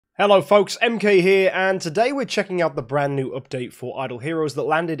Hello folks, MK here, and today we're checking out the brand new update for Idle Heroes that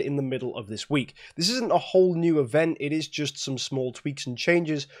landed in the middle of this week. This isn't a whole new event, it is just some small tweaks and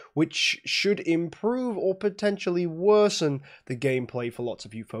changes which should improve or potentially worsen the gameplay for lots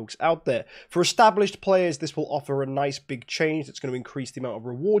of you folks out there. For established players, this will offer a nice big change that's going to increase the amount of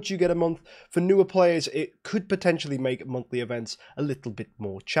rewards you get a month. For newer players, it could potentially make monthly events a little bit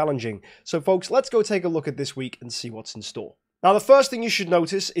more challenging. So folks, let's go take a look at this week and see what's in store. Now, the first thing you should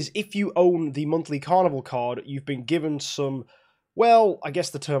notice is if you own the monthly carnival card, you've been given some, well, I guess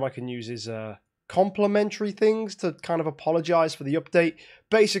the term I can use is complimentary things to kind of apologize for the update.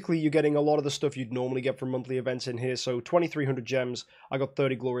 Basically, you're getting a lot of the stuff you'd normally get from monthly events in here. So 2,300 gems, I got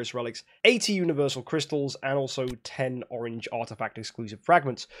 30 glorious relics, 80 universal crystals, and also 10 orange artifact exclusive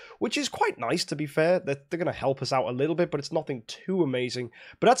fragments, which is quite nice, to be fair. They're going to help us out a little bit, but it's nothing too amazing.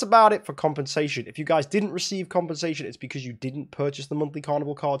 But that's about it for compensation. If you guys didn't receive compensation, it's because you didn't purchase the monthly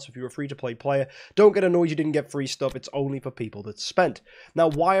carnival card. So if you're a free-to-play player, don't get annoyed you didn't get free stuff. It's only for people that spent. Now,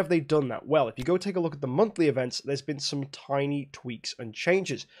 why have they done that? Well, if you go take a look at the monthly events, there's been some tiny tweaks and changes.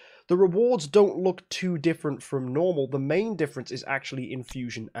 The rewards don't look too different from normal. The main difference is actually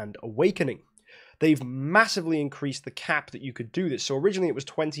Infusion and Awakening. They've massively increased the cap that you could do this. So originally it was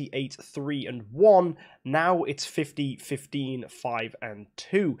 28, 3, and 1. Now it's 50, 15, 5, and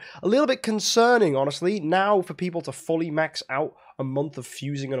 2. A little bit concerning, honestly. Now for people to fully max out a month of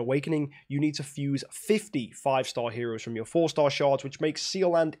fusing and awakening, you need to fuse 50 5-star heroes from your 4-star shards, which makes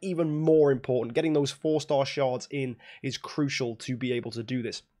Seal Land even more important. Getting those 4-star shards in is crucial to be able to do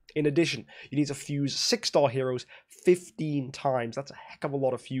this. In addition, you need to fuse 6-star heroes 15 times. That's a heck of a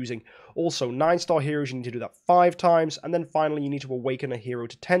lot of fusing. Also, 9-star heroes, you need to do that 5 times. And then finally, you need to awaken a hero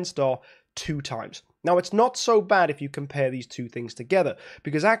to 10-star 2 times. Now, it's not so bad if you compare these two things together,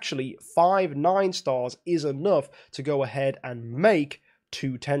 because actually 5 9-stars is enough to go ahead and make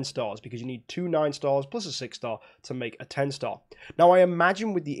 2 10-stars, because you need 2 9-stars plus a 6-star to make a 10-star. Now, I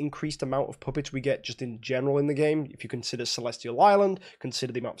imagine with the increased amount of puppets we get just in general in the game, if you consider Celestial Island,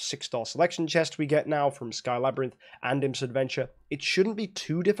 consider the amount of 6-star selection chests we get now from Sky Labyrinth and Imps Adventure, it shouldn't be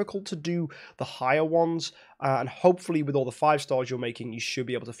too difficult to do the higher ones, and hopefully with all the 5-stars you're making, you should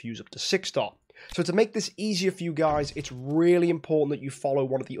be able to fuse up to 6-star. So to make this easier for you guys, it's really important that you follow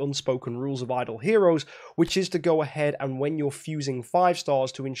one of the unspoken rules of Idle Heroes, which is to go ahead and when you're fusing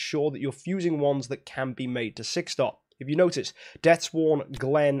 5-stars to ensure that you're fusing ones that can be made to 6-star. If you notice, Deathsworn,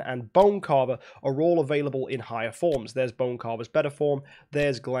 Glenn, and Bone Carver are all available in higher forms. There's Bone Carver's better form,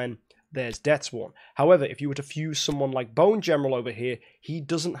 there's Glenn, there's Deathsworn. However, if you were to fuse someone like Bone General over here, he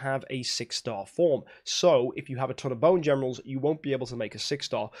doesn't have a 6-star form. So, if you have a ton of Bone Generals, you won't be able to make a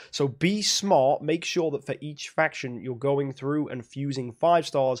 6-star. So be smart, make sure that for each faction, you're going through and fusing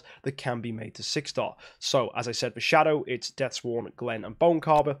 5-stars that can be made to 6-star. So, as I said, for Shadow, it's Deathsworn, Glenn, and Bone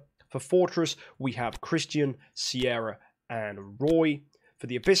Carver. For Fortress, we have Christian, Sierra, and Roy. For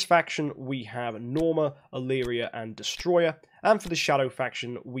the Abyss faction, we have Norma, Illyria, and Destroyer. And for the Shadow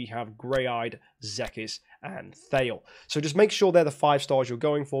faction, we have Grey-Eyed, Zekis, and Thale. So just make sure they're the 5-stars you're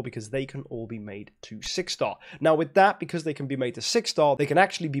going for, because they can all be made to 6-star. Now with that, because they can be made to 6-star, they can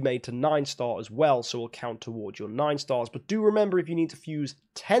actually be made to 9-star as well, so it'll count towards your 9-stars. But do remember, if you need to fuse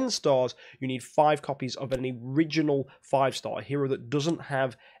 10 stars, you need 5 copies of an original 5-star hero that doesn't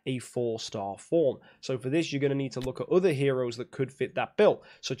have a 4-star form. So for this, you're going to need to look at other heroes that could fit that bill,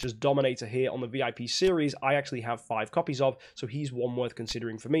 such as Dominator here on the VIP series. I actually have 5 copies of, so he's one worth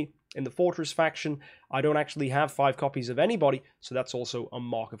considering for me. In the Fortress faction, I don't actually have 5 copies of anybody, so that's also a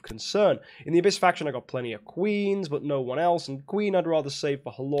mark of concern. In the Abyss faction, I got plenty of Queens, but no one else, and Queen I'd rather save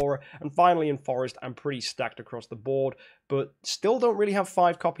for Halora. And finally, in Forest, I'm pretty stacked across the board, but still don't really have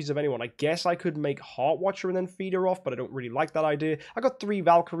 5 copies of anyone. I guess I could make Heartwatcher and then feed her off, but I don't really like that idea. I got 3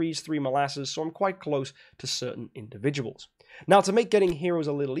 Valkyries, 3 Molasses, so I'm quite close to certain individuals. Now, to make getting heroes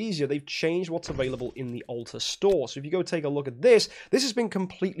a little easier, they've changed what's available in the Altar store. So if you go take a look at this, this has been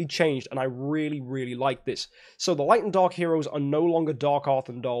completely changed, and I really, really like this. So the Light and Dark heroes are no longer Dark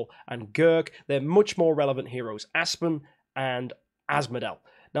Arthendal and Gurk. They're much more relevant heroes, Aspen and Asmodel.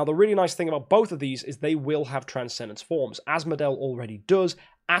 Now, the really nice thing about both of these is they will have Transcendence forms. Asmodel already does.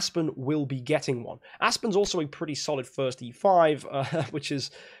 Aspen will be getting one. Aspen's also a pretty solid first E5, which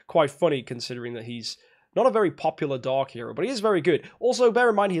is quite funny considering that he's not a very popular Dark hero, but he is very good. Also, bear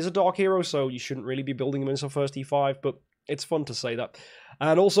in mind, he is a Dark hero, so you shouldn't really be building him as a first E5, but it's fun to say that.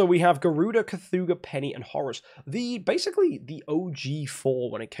 And also, we have Garuda, Cthulhu, Penny, and Horus. Basically, the OG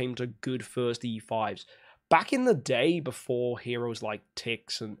 4 when it came to good first E5s. back in the day before heroes like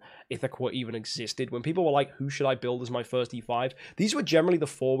Tix and Ithaca even existed, when people were like, who should I build as my first E5? These were generally the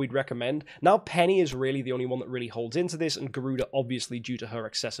 4 we'd recommend. Now Penny is really the only one that really holds into this, and Garuda obviously due to her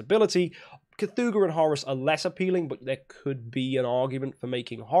accessibility. Cthugha and Horus are less appealing, but there could be an argument for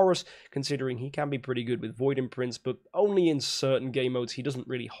making Horus, considering he can be pretty good with Void Imprints, but only in certain game modes. He doesn't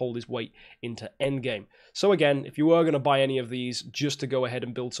really hold his weight into endgame. So again, if you were going to buy any of these just to go ahead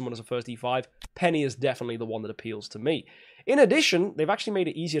and build someone as a first E5, Penny is definitely the one that appeals to me. In addition, they've actually made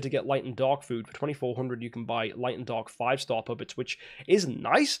it easier to get light and dark food. For 2400, you can buy light and dark 5-star puppets, which is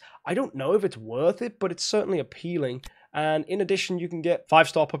nice. I don't know if it's worth it, but it's certainly appealing. And in addition, you can get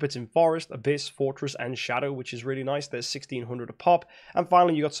 5-star puppets in Forest, Abyss, Fortress, and Shadow, which is really nice. There's 1600 a pop. And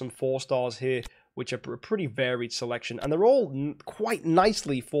finally, you got some 4-stars here, which are a pretty varied selection. And they're all quite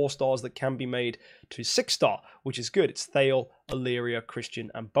nicely 4-stars that can be made to 6-star, which is good. It's Thale, Illyria,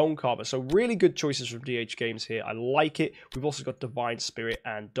 Christian, and Bonecarver. So really good choices from DH Games here. I like it. We've also got Divine Spirit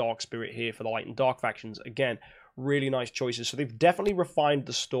and Dark Spirit here for the light and dark factions. Again, really nice choices. So they've definitely refined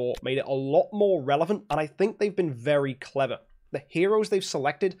the store, made it a lot more relevant, and I think they've been very clever. The heroes they've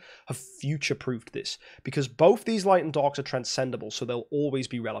selected have future-proofed this, because both these light and darks are transcendable, so they'll always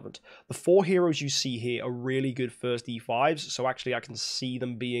be relevant. The 4 heroes you see here are really good first E5s, so actually I can see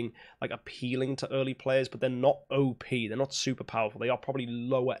them being like appealing to early players, but they're not OP, they're not super powerful. They are probably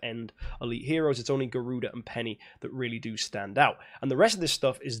lower-end elite heroes. It's only Garuda and Penny that really do stand out. And the rest of this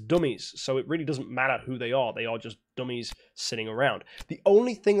stuff is dummies, so it really doesn't matter who they are just dummies sitting around. The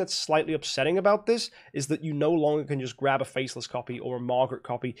only thing that's slightly upsetting about this is that you no longer can just grab a Faceless copy or a Margaret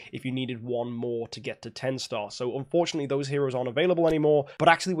copy if you needed one more to get to 10-star. So unfortunately, those heroes aren't available anymore. But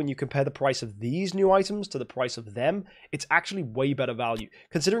actually, when you compare the price of these new items to the price of them, it's actually way better value.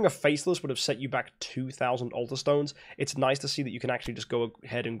 Considering a Faceless would have set you back 2,000 Altar Stones, it's nice to see that you can actually just go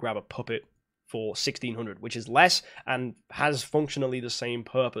ahead and grab a puppet for 1600, which is less and has functionally the same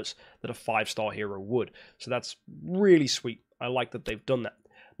purpose that a 5-star hero would. So that's really sweet. I like that they've done that.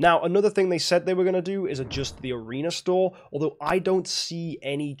 Now, another thing they said they were going to do is adjust the arena store, although I don't see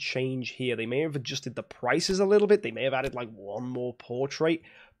any change here. They may have adjusted the prices a little bit. They may have added like one more portrait,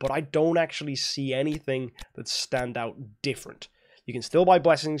 but I don't actually see anything that stand out different. You can still buy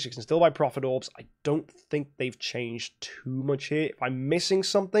blessings, you can still buy profit orbs. I don't think they've changed too much here. If I'm missing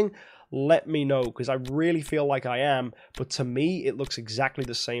something, let me know, because I really feel like I am. But to me, it looks exactly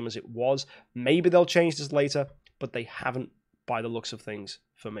the same as it was. Maybe they'll change this later, but they haven't by the looks of things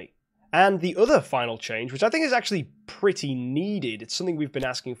for me. And the other final change, which I think is actually pretty needed, it's something we've been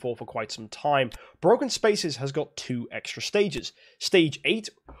asking for quite some time. Broken Spaces has got 2 extra stages. Stage 8,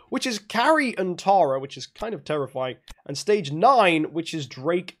 which is Carrie and Tara, which is kind of terrifying, and Stage 9, which is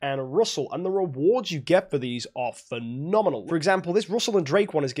Drake and Russell, and the rewards you get for these are phenomenal. For example, this Russell and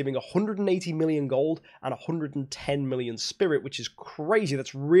Drake one is giving 180 million gold and 110 million spirit, which is crazy.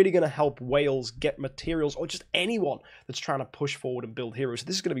 That's really going to help Wales get materials, or just anyone that's trying to push forward and build heroes. So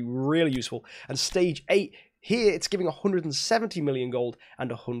this is going to be really useful. And Stage 8, here it's giving 170 million gold and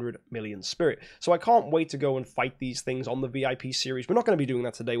 100 million spirit. So I can't wait to go and fight these things on the VIP series. We're not going to be doing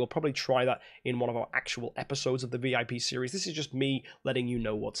that today. We'll probably try that in one of our actual episodes of the VIP series. This is just me letting you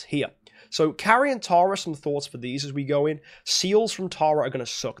know what's here. So Carrie and Tara, some thoughts for these as we go in. Seals from Tara are going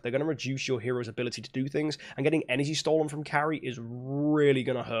to suck. They're going to reduce your hero's ability to do things, and getting energy stolen from Carrie is really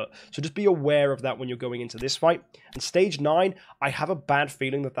going to hurt. So just be aware of that when you're going into this fight. And Stage 9, I have a bad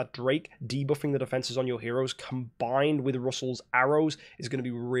feeling that Drake debuffing the defenses on your heroes combined with Russell's arrows is going to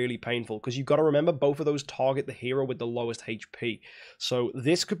be really painful, because you've got to remember both of those target the hero with the lowest HP. So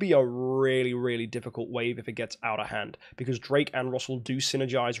this could be a really, really difficult wave if it gets out of hand, because Drake and Russell do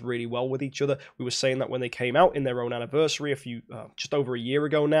synergize really well with each other. We were saying that when they came out in their own anniversary just over a year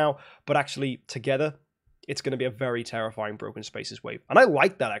ago now, but actually together it's going to be a very terrifying Broken Spaces wave. And I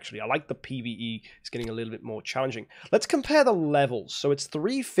like that, actually. I like the PvE is getting a little bit more challenging. Let's compare the levels. So it's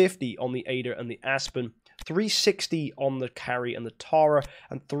 350 on the Ada and the Aspen, 360 on the Carrie and the Tara,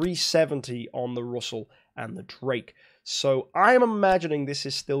 and 370 on the Russell and the Drake. So I'm imagining this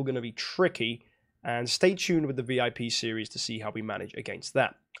is still going to be tricky, and stay tuned with the VIP series to see how we manage against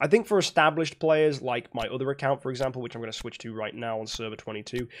that. I think for established players, like my other account, for example, which I'm going to switch to right now on server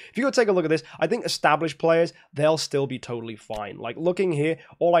 22, if you go take a look at this, I think established players, they'll still be totally fine. Like, looking here,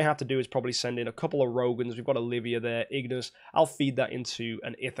 all I have to do is probably send in a couple of Rogans. We've got Olivia there, Ignis. I'll feed that into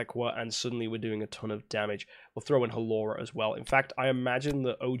an Ithaca, and suddenly we're doing a ton of damage. We'll throw in Halora as well. In fact, I imagine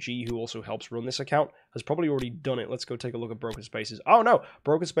the OG, who also helps run this account, has probably already done it. Let's go take a look at Broken Spaces. Oh, no,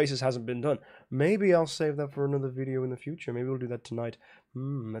 Broken Spaces hasn't been done. Maybe I'll save that for another video in the future. Maybe we'll do that tonight.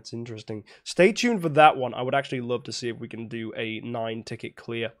 That's interesting. Stay tuned for that one. I would actually love to see if we can do a 9-ticket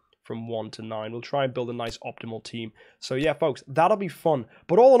clear from 1 to 9. We'll try and build a nice optimal team. So yeah, folks, that'll be fun.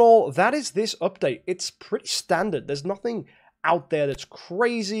 But all in all, that is this update. It's pretty standard. There's nothing out there that's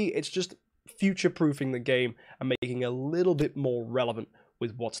crazy. It's just future-proofing the game and making it a little bit more relevant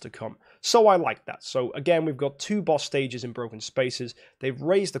with what's to come. So I like that. So again, we've got 2 boss stages in Broken Spaces. They've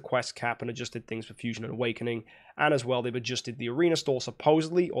raised the quest cap and adjusted things for Fusion and Awakening. And as well, they've adjusted the arena store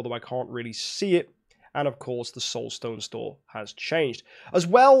supposedly, although I can't really see it. And of course, the Soulstone store has changed. As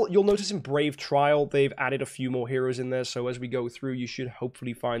well, you'll notice in Brave Trial, they've added a few more heroes in there. So as we go through, you should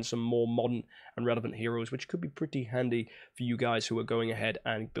hopefully find some more modern and relevant heroes, which could be pretty handy for you guys who are going ahead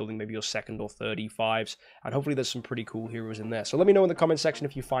and building maybe your 2nd or 3rd E5s. And hopefully there's some pretty cool heroes in there. So let me know in the comment section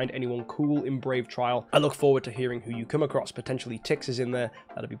if you find anyone cool in Brave Trial. I look forward to hearing who you come across. Potentially Tix is in there.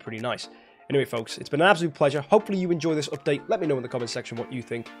 That'd be pretty nice. Anyway, folks, it's been an absolute pleasure. Hopefully you enjoy this update. Let me know in the comment section what you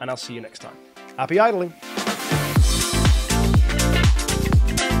think, and I'll see you next time. Happy idling!